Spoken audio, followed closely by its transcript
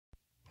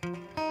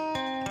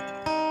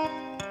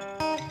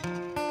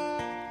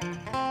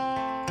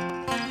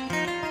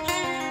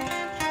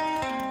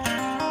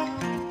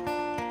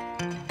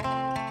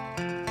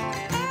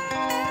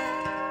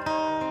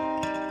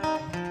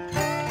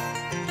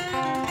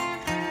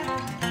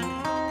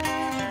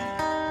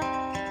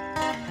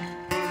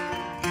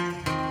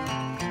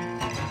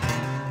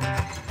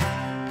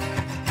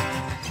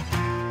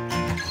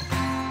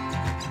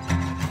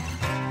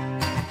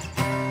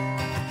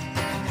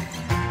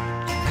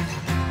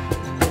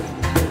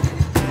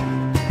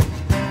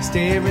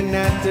staring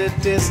at the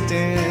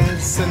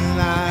distance,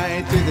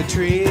 sunlight through the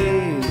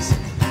trees,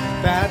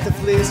 path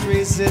of least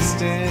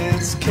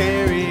resistance,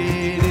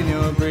 carried in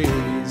your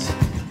breeze.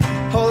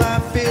 All I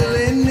feel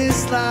in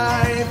this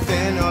life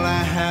and all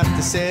I have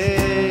to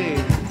say,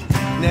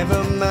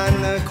 never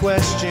mind the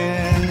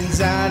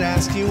questions, I'd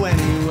ask you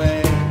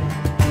anyway.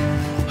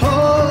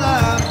 All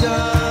I've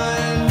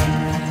done,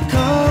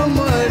 come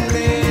with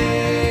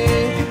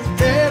me,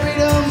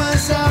 buried all my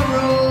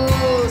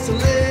sorrows to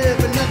live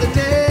another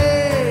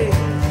day.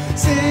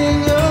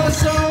 Sing your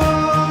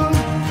song,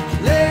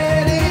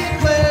 let it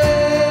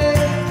play,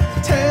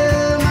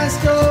 tell my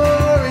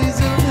stories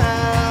of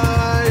how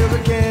I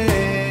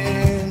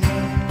overcame,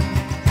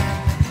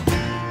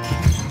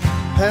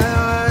 how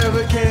I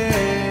overcame.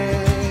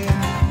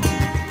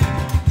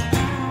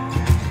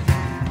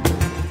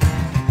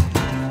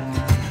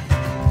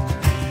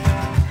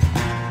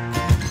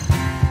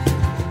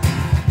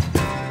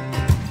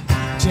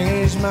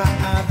 Change my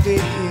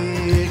outfit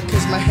here,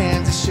 cause my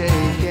hands are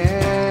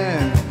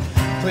shaking.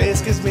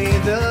 Place gives me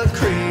the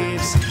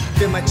creeps,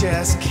 feel my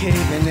chest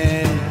caving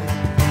in.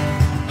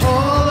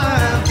 All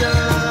I've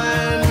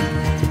done,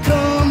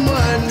 come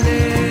with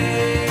me,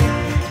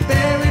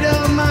 buried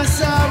all my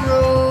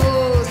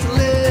sorrows to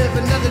live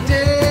another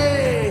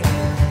day.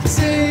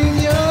 Sing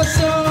your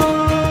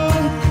song,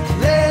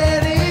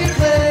 let it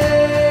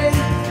play,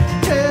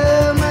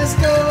 tell my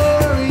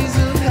stories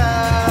of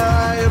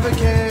how I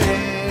overcame.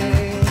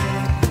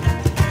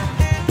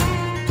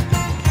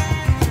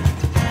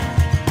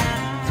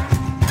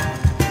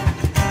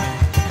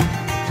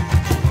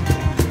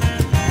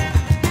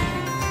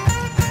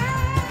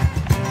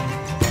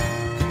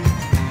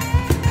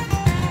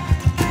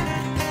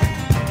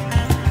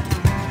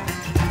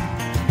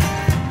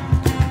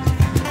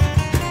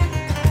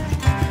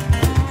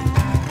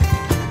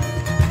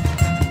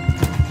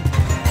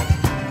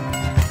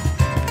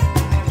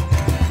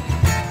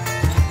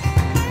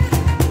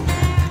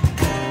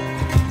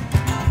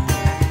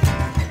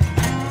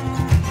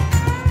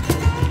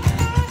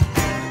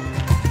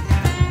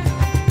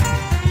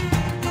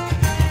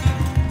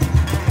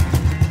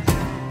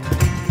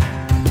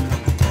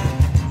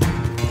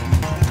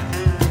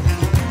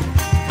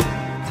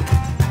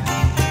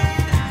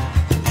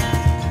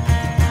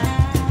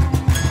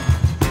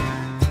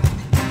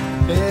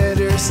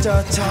 Better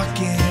start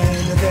talking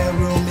to that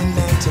rooming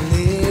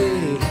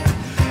mentally.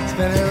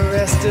 Spend the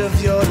rest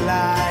of your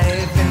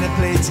life in a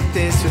place like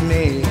this with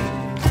me.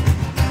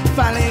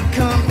 Finally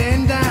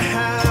coming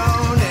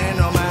down and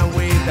on my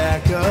way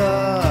back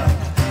up.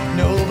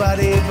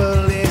 Nobody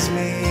believes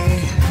me,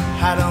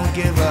 I don't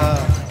give up.